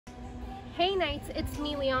Hey Knights, it's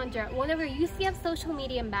me Leandra, one of your UCF social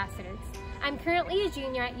media ambassadors. I'm currently a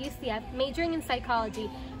junior at UCF, majoring in psychology,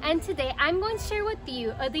 and today I'm going to share with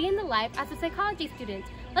you a day in the life as a psychology student.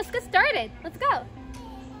 Let's get started, let's go!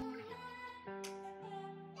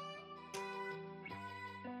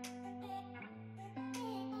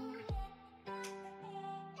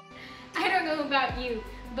 I don't know about you,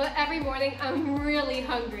 but every morning I'm really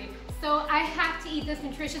hungry. So I have to eat this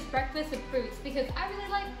nutritious breakfast of fruits because I really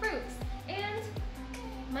like fruits and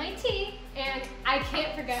my tea, and I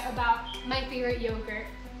can't forget about my favorite yogurt.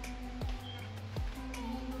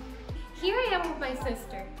 Here I am with my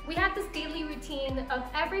sister. We have this daily routine of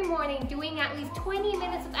every morning doing at least 20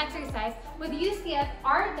 minutes of exercise with UCF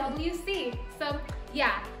RWC. So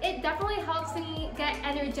yeah, it definitely helps me get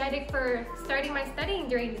energetic for starting my studying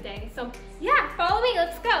during the day. So yeah, follow me,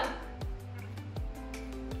 let's go.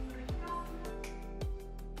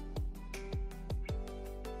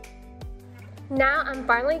 Now I'm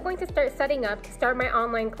finally going to start setting up to start my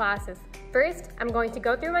online classes. First, I'm going to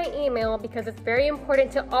go through my email because it's very important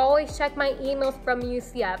to always check my emails from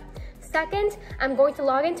UCF. Second, I'm going to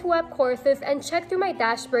log into web courses and check through my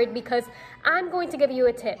dashboard because I'm going to give you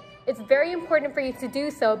a tip. It's very important for you to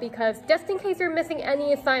do so because just in case you're missing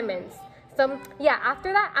any assignments. So yeah,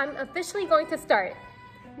 after that, I'm officially going to start.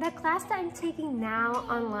 The class that I'm taking now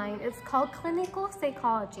online is called Clinical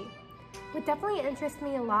Psychology. What definitely interests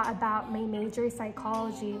me a lot about my major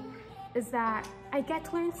psychology is that I get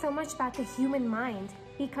to learn so much about the human mind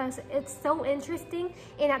because it's so interesting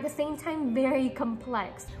and at the same time very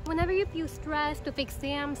complex. Whenever you feel stressed with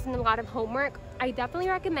exams and a lot of homework, I definitely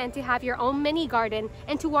recommend to have your own mini garden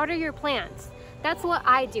and to water your plants. That's what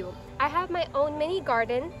I do. I have my own mini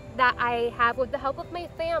garden that I have with the help of my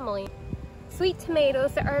family. Sweet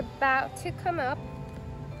tomatoes are about to come up,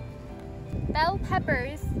 bell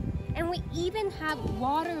peppers, and we even have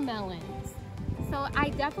watermelons. So I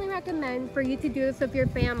definitely recommend for you to do this with your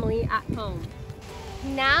family at home.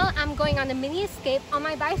 Now I'm going on a mini escape on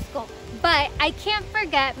my bicycle, but I can't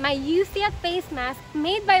forget my UCF face mask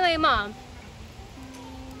made by my mom.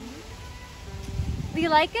 Do you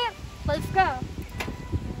like it? Let's go.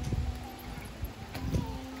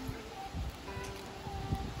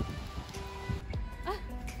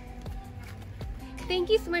 Thank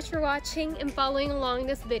you so much for watching and following along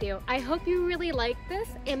this video. I hope you really liked this,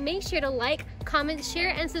 and make sure to like, comment,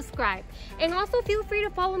 share, and subscribe. And also feel free to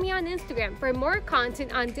follow me on Instagram for more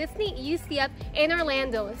content on Disney, UCF, and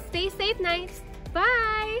Orlando. Stay safe, Knights.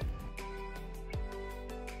 Bye!